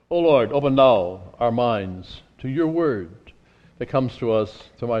O Lord, open thou our minds to your word that comes to us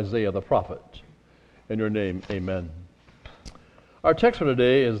from Isaiah the prophet. In your name, amen. Our text for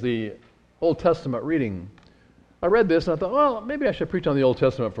today is the Old Testament reading. I read this and I thought, well, maybe I should preach on the Old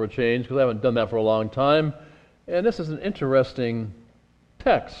Testament for a change because I haven't done that for a long time. And this is an interesting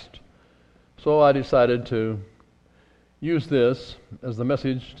text. So I decided to use this as the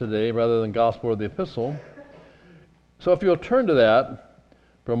message today rather than gospel or the epistle. So if you'll turn to that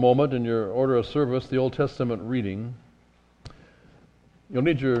for a moment in your order of service, the Old Testament reading. You'll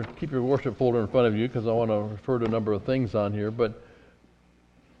need keep your worship folder in front of you because I want to refer to a number of things on here. But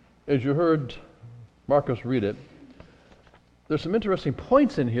as you heard Marcus read it, there's some interesting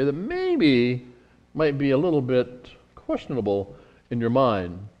points in here that maybe might be a little bit questionable in your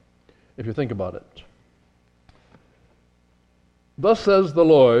mind if you think about it. Thus says the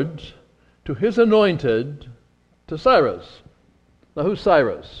Lord to his anointed, to Cyrus. Now, who's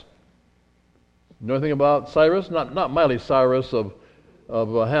Cyrus? You know anything about Cyrus? Not Miley Cyrus of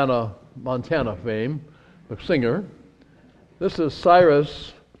Hannah Montana fame, the singer. This is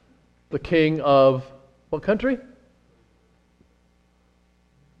Cyrus, the king of what country?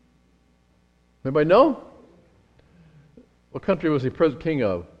 Anybody know? What country was he king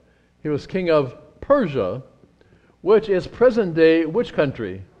of? He was king of Persia, which is present day which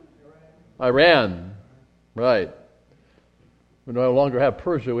country? Iran. Right. We no longer have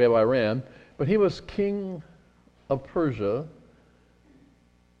Persia, we have Iran. But he was king of Persia,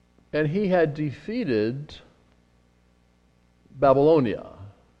 and he had defeated Babylonia,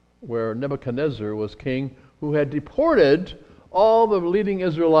 where Nebuchadnezzar was king, who had deported all the leading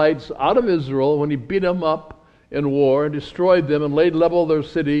Israelites out of Israel when he beat them up in war and destroyed them and laid level their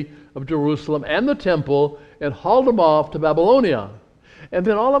city of Jerusalem and the temple and hauled them off to Babylonia. And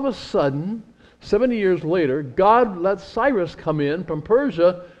then all of a sudden, 70 years later, God let Cyrus come in from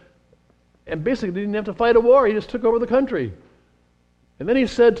Persia and basically didn't have to fight a war. He just took over the country. And then he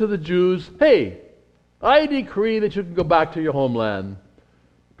said to the Jews, hey, I decree that you can go back to your homeland.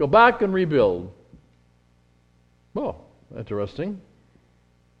 Go back and rebuild. Well, interesting.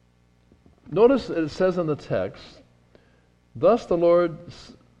 Notice it says in the text, thus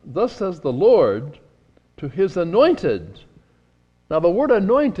says the Lord to his anointed. Now the word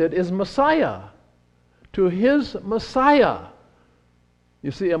anointed is Messiah. To his Messiah.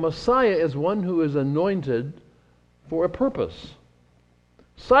 You see, a Messiah is one who is anointed for a purpose.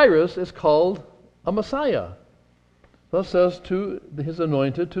 Cyrus is called a Messiah. Thus says to his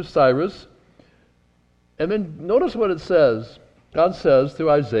anointed, to Cyrus. And then notice what it says. God says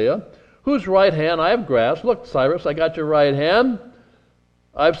through Isaiah, whose right hand I have grasped. Look, Cyrus, I got your right hand.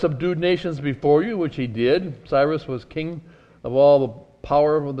 I've subdued nations before you, which he did. Cyrus was king of all the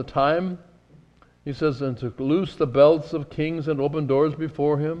power of the time. He says, and to loose the belts of kings and open doors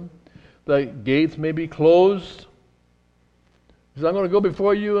before him, that gates may be closed. He says, I'm going to go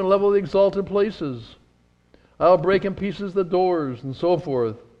before you and level the exalted places. I'll break in pieces the doors and so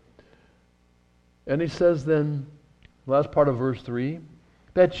forth. And he says then, last part of verse 3,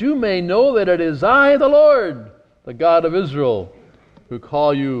 that you may know that it is I, the Lord, the God of Israel, who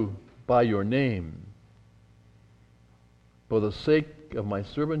call you by your name. For the sake of my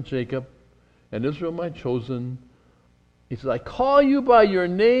servant Jacob and Israel my chosen, he says, I call you by your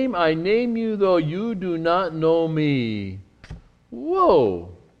name, I name you though you do not know me.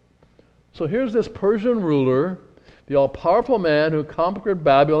 Whoa! So here's this Persian ruler, the all-powerful man who conquered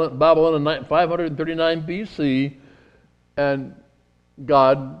Babylon in 539 BC, and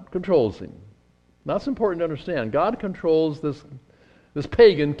God controls him. That's important to understand. God controls this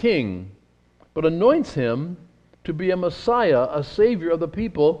pagan king, but anoints him to be a Messiah, a Savior of the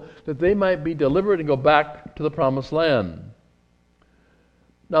people, that they might be delivered and go back to the Promised Land.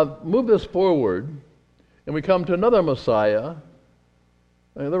 Now, move this forward, and we come to another Messiah.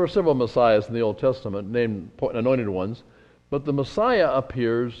 There were several Messiahs in the Old Testament, named anointed ones, but the Messiah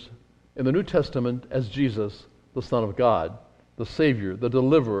appears in the New Testament as Jesus, the Son of God, the Savior, the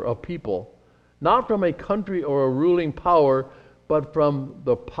deliverer of people, not from a country or a ruling power, but from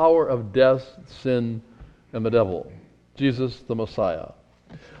the power of death, sin, and the devil. Jesus, the Messiah.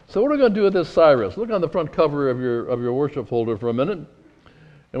 So what are we going to do with this Cyrus? Look on the front cover of your worship folder for a minute,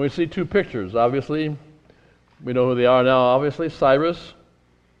 and we see two pictures. Obviously, we know who they are now. Obviously, Cyrus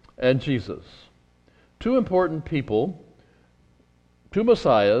and Jesus. Two important people, two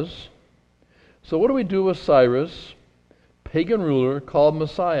Messiahs. So what do we do with Cyrus, pagan ruler called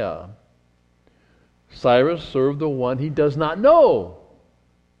Messiah? Cyrus served the one he does not know.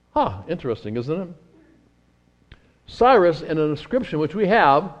 Interesting, isn't it? Cyrus, in an inscription which we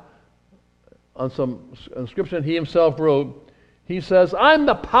have, on some inscription he himself wrote, He says, I'm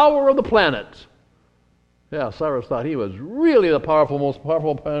the power of the planet. Yeah, Cyrus thought he was really the most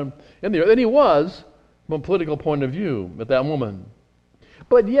powerful man in the earth. And he was, from a political point of view, at that moment.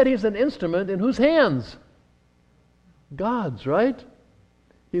 But yet he's an instrument in whose hands? God's, right?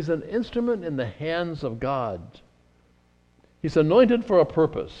 He's an instrument in the hands of God. He's anointed for a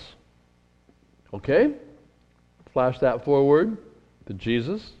purpose. Okay? Flash that forward to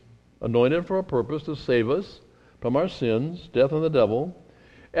Jesus, anointed for a purpose to save us from our sins, death and the devil,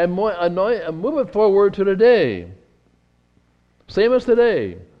 and move it forward to today. Same as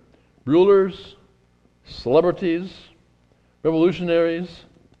today. Rulers, celebrities, revolutionaries,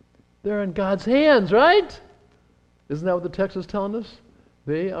 they're in God's hands, right? Isn't that what the text is telling us?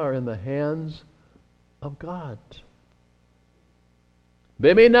 They are in the hands of God.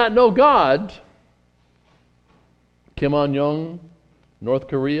 They may not know God. Kim Il-sung, North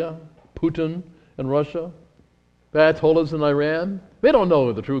Korea, Putin in Russia, the Ayatollahs in Iran, they don't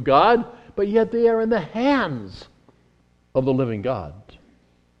know the true God, but yet they are in the hands of the living God.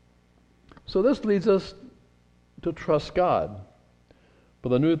 So this leads us to trust God. But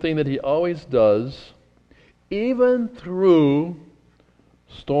the new thing that He always does, even through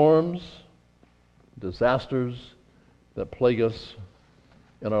storms, disasters that plague us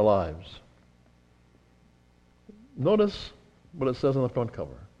in our lives. Notice what it says on the front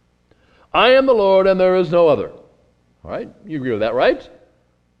cover. I am the Lord and there is no other. All right? You agree with that, right?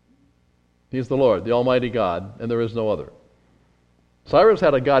 He's the Lord, the Almighty God, and there is no other. Cyrus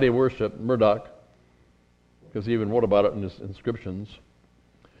had a god he worshipped, Marduk, because he even wrote about it in his inscriptions.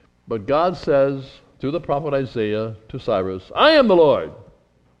 But God says, through the prophet Isaiah to Cyrus, I am the Lord.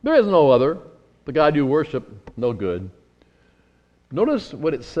 There is no other. The God you worship, no good. Notice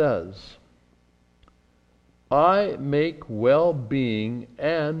what it says. I make well-being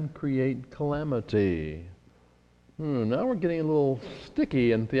and create calamity. Now we're getting a little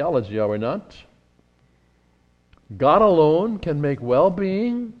sticky in theology, are we not? God alone can make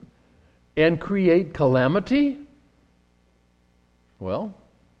well-being and create calamity? Well,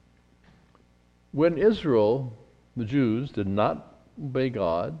 when Israel, the Jews, did not obey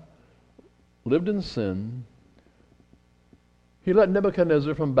God, lived in sin, He let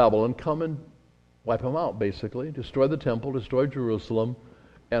Nebuchadnezzar from Babylon come and wipe them out, basically, destroy the temple, destroy Jerusalem,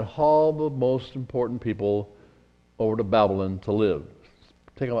 and haul the most important people over to Babylon to live.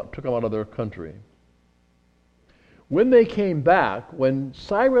 Took them out of their country. When they came back, when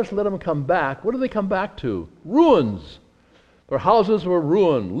Cyrus let them come back, what did they come back to? Ruins. Their houses were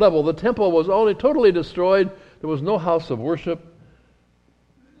ruined, leveled. The temple was only totally destroyed. There was no house of worship.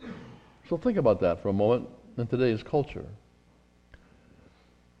 So think about that for a moment in today's culture.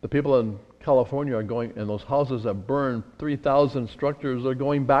 The people in California are going, and those houses that burned, 3,000 structures are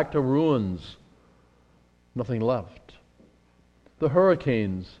going back to ruins. Nothing left. The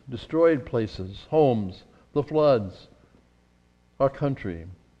hurricanes destroyed places, homes, the floods, our country,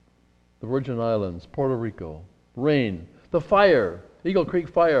 the Virgin Islands, Puerto Rico, rain, the fire, Eagle Creek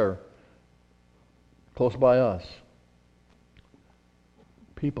fire, close by us.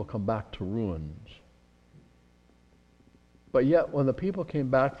 People come back to ruins. But yet, when the people came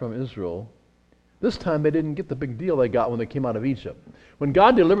back from Israel, this time they didn't get the big deal they got when they came out of Egypt. When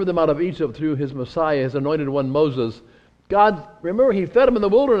God delivered them out of Egypt through His Messiah, His anointed one Moses, God, remember, He fed them in the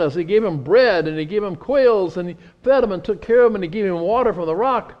wilderness. He gave them bread, and He gave them quails, and He fed them and took care of them, and He gave them water from the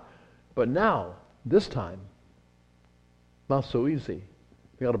rock. But now, this time, not so easy.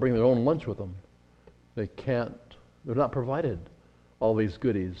 They got to bring their own lunch with them. They can't. They're not provided all these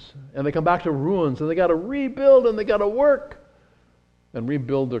goodies. And they come back to ruins, and they got to rebuild, and they got to work and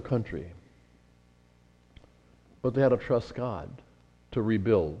rebuild their country. But they had to trust God to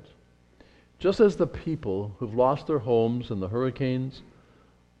rebuild. Just as the people who've lost their homes in the hurricanes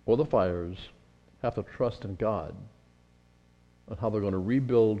or the fires have to trust in God on how they're going to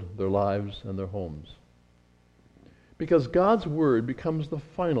rebuild their lives and their homes. Because God's word becomes the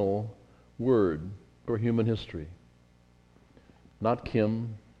final word for human history. Not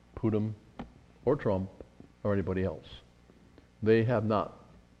Kim, Putin, or Trump, or anybody else. They have not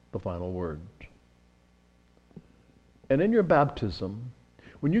the final word. And in your baptism,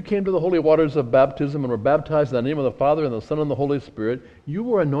 when you came to the holy waters of baptism and were baptized in the name of the Father and the Son and the Holy Spirit, you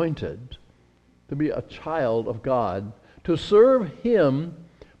were anointed to be a child of God, to serve Him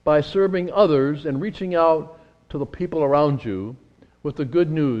by serving others and reaching out to the people around you with the good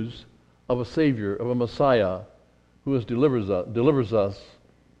news of a Savior, of a Messiah, who delivers us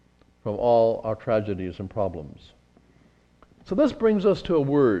from all our tragedies and problems. So this brings us to a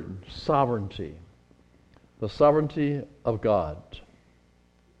word, sovereignty. The sovereignty of God.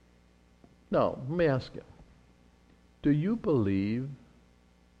 Now, let me ask you, Do you believe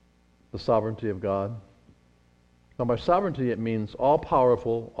the sovereignty of God? Now, by sovereignty, it means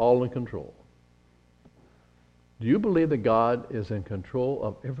all-powerful, all in control. Do you believe that God is in control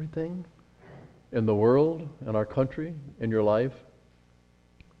of everything in the world, in our country, in your life?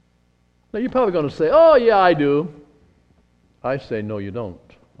 Now, you're probably going to say, oh, yeah, I do. I say, no, you don't,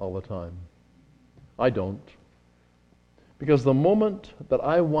 all the time. I don't. Because the moment that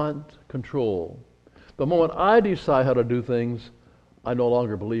I want control, the moment I decide how to do things, I no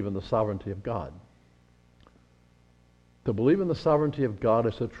longer believe in the sovereignty of God. To believe in the sovereignty of God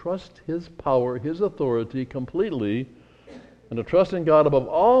is to trust His power, His authority completely, and to trust in God above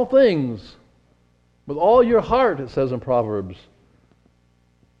all things, with all your heart, it says in Proverbs,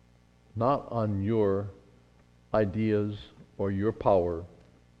 not on your ideas or your power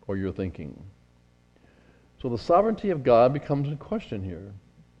or your thinking. So the sovereignty of God becomes in question here.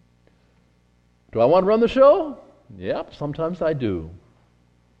 Do I want to run the show? Yep, sometimes I do.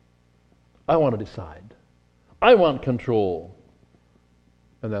 I want to decide. I want control.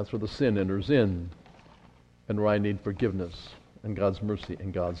 And that's where the sin enters in, and where I need forgiveness and God's mercy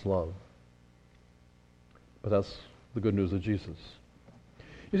and God's love. But that's the good news of Jesus.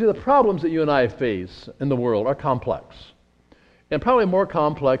 You see, the problems that you and I face in the world are complex, and probably more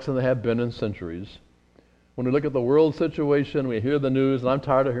complex than they have been in centuries. When we look at the world situation, we hear the news, and I'm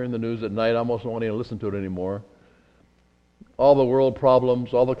tired of hearing the news at night. I almost don't want to listen to it anymore. All the world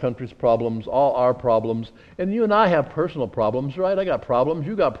problems, all the country's problems, all our problems. And you and I have personal problems, right? I got problems,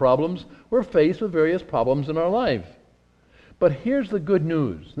 you got problems. We're faced with various problems in our life. But here's the good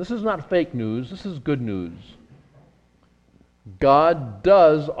news. This is not fake news. This is good news. God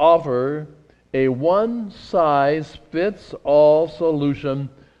does offer a one-size-fits-all solution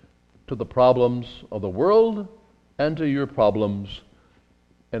to the problems of the world and to your problems.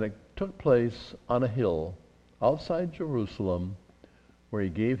 And it took place on a hill outside Jerusalem, where He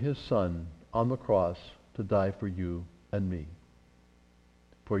gave His Son on the cross to die for you and me,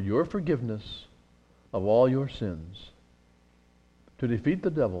 for your forgiveness of all your sins, to defeat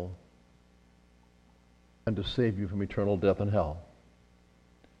the devil, and to save you from eternal death and hell.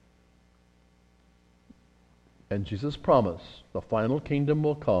 And Jesus promised the final kingdom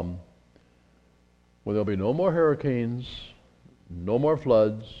will come, where there'll be no more hurricanes, no more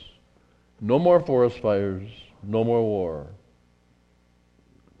floods, no more forest fires, no more war.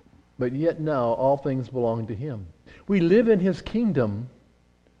 But yet now all things belong to Him. We live in His kingdom,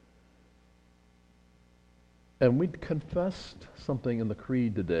 and we confessed something in the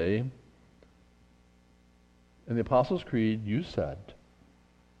Creed today. In the Apostles' Creed, you said,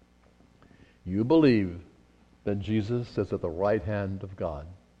 you believe that Jesus sits at the right hand of God.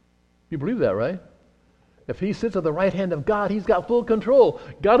 You believe that, right? If He sits at the right hand of God, He's got full control.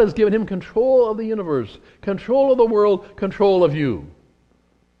 God has given Him control of the universe, control of the world, control of you.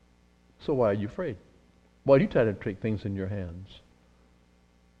 So why are you afraid? Why do you try to take things in your hands?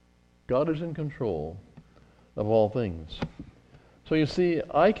 God is in control of all things. So you see,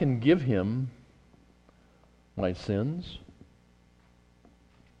 I can give Him my sins,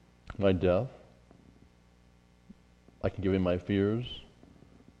 my death. I can give Him my fears,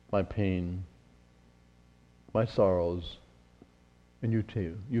 my pain, my sorrows, and you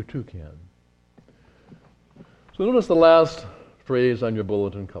too can. So notice the last phrase on your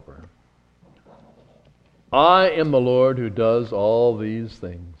bulletin cover. I am the Lord who does all these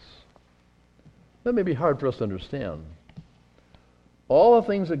things. That may be hard for us to understand. All the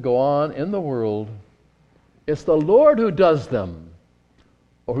things that go on in the world, it's the Lord who does them,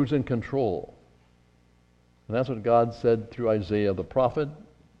 or who's in control. And that's what God said through Isaiah the prophet,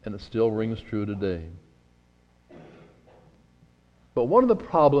 and it still rings true today. But one of the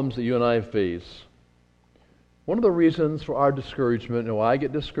problems that you and I face, one of the reasons for our discouragement and why I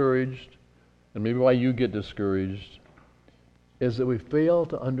get discouraged, and maybe why you get discouraged, is that we fail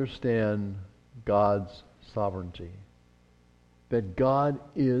to understand God's sovereignty. That God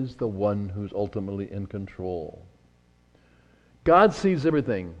is the one who's ultimately in control. God sees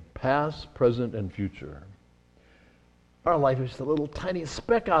everything, past, present, and future. Our life is just a little tiny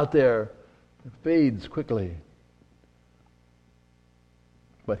speck out there. It fades quickly.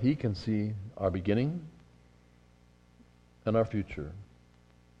 But He can see our beginning and our future.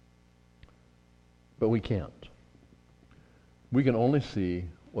 But we can't. We can only see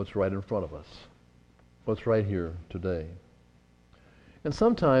what's right in front of us, what's right here today. And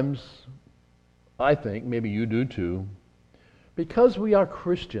sometimes, I think, maybe you do too, because we are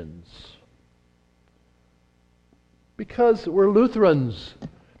Christians, because we're Lutherans,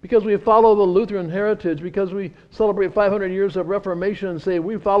 because we follow the Lutheran heritage, because we celebrate 500 years of Reformation and say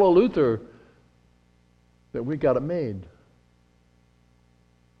we follow Luther, that we got it made.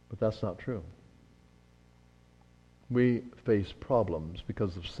 But that's not true. We face problems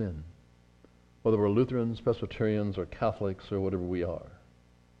because of sin, whether we're Lutherans, Presbyterians, or Catholics, or whatever we are.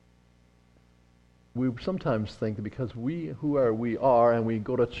 We sometimes think that because we are, and we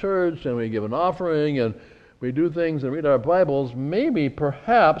go to church, and we give an offering, and we do things and read our Bibles, maybe,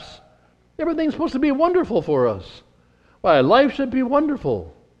 perhaps, everything's supposed to be wonderful for us. Why, life should be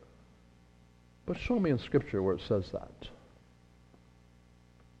wonderful. But show me in Scripture where it says that.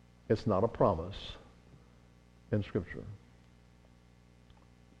 It's not a promise in Scripture.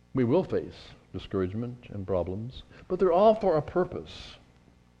 We will face discouragement and problems, but they're all for a purpose.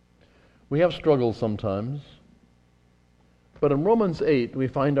 We have struggles sometimes, but in Romans 8 we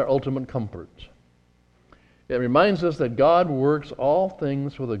find our ultimate comfort. It reminds us that God works all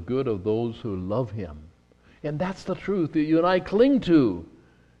things for the good of those who love Him. And that's the truth that you and I cling to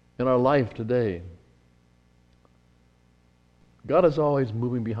in our life today. God is always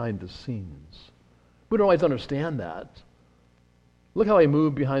moving behind the scenes. We don't always understand that. Look how He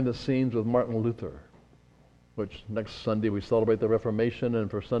moved behind the scenes with Martin Luther, which next Sunday we celebrate the Reformation,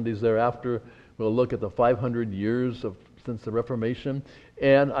 and for Sundays thereafter we'll look at the 500 years since the Reformation.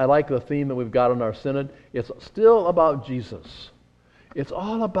 And I like the theme that we've got in our synod. It's still about Jesus. It's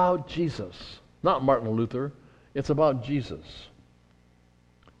all about Jesus. Not Martin Luther. It's about Jesus.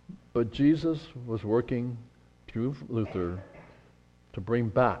 But Jesus was working through Luther to bring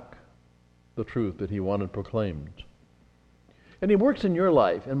back the truth that he wanted proclaimed. And He works in your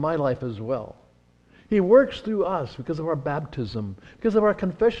life, in my life as well. He works through us because of our baptism, because of our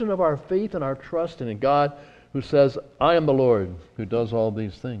confession of our faith and our trust in God, who says, I am the Lord who does all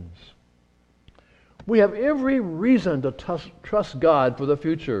these things. We have every reason to trust God for the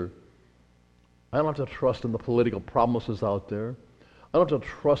future. I don't have to trust in the political promises out there. I don't have to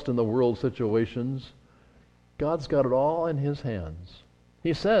trust in the world situations. God's got it all in His hands.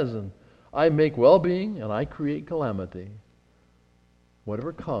 He says, and I make well-being and I create calamity.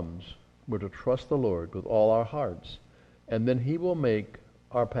 Whatever comes, we're to trust the Lord with all our hearts, and then He will make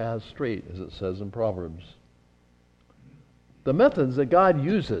our paths straight, as it says in Proverbs. The methods that God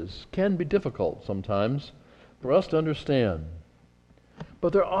uses can be difficult sometimes for us to understand,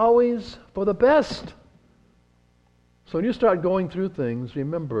 but they're always for the best. So when you start going through things,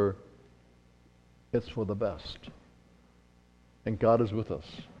 remember, it's for the best. And God is with us.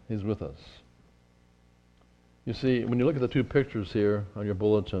 He's with us. You see, when you look at the two pictures here on your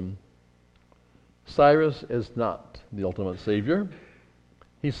bulletin, Cyrus is not the ultimate Savior.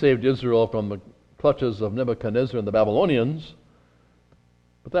 He saved Israel from the clutches of Nebuchadnezzar and the Babylonians,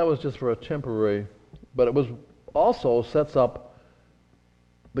 but that was just for a temporary, but it was also sets up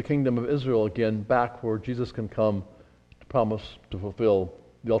the kingdom of Israel again back where Jesus can come to promise to fulfill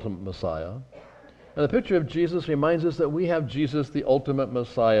the ultimate Messiah. And the picture of Jesus reminds us that we have Jesus, the ultimate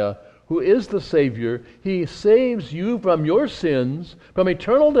Messiah, who is the Savior. He saves you from your sins, from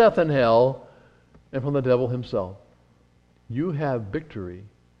eternal death in hell, and from the devil himself. You have victory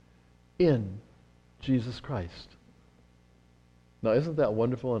in Jesus Christ. Now, isn't that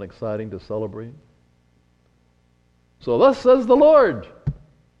wonderful and exciting to celebrate? So thus says the Lord.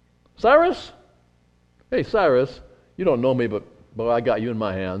 Cyrus? Hey, Cyrus, you don't know me, but I got you in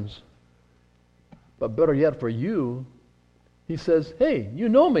my hands. But better yet for you, He says, hey, you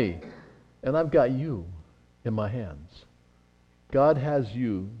know me, and I've got you in my hands. God has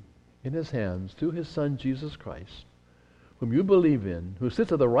you in His hands through His Son, Jesus Christ, whom you believe in, who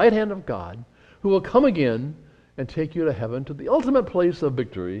sits at the right hand of God, who will come again and take you to heaven, to the ultimate place of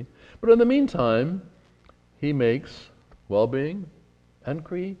victory. But in the meantime, He makes well-being and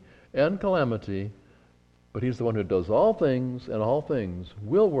calamity, but He's the one who does all things, and all things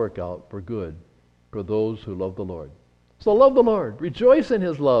will work out for good for those who love the Lord. So love the Lord. Rejoice in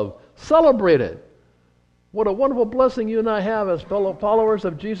His love. Celebrate it. What a wonderful blessing you and I have as fellow followers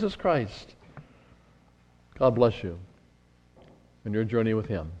of Jesus Christ. God bless you in your journey with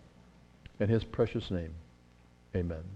Him. In His precious name, amen.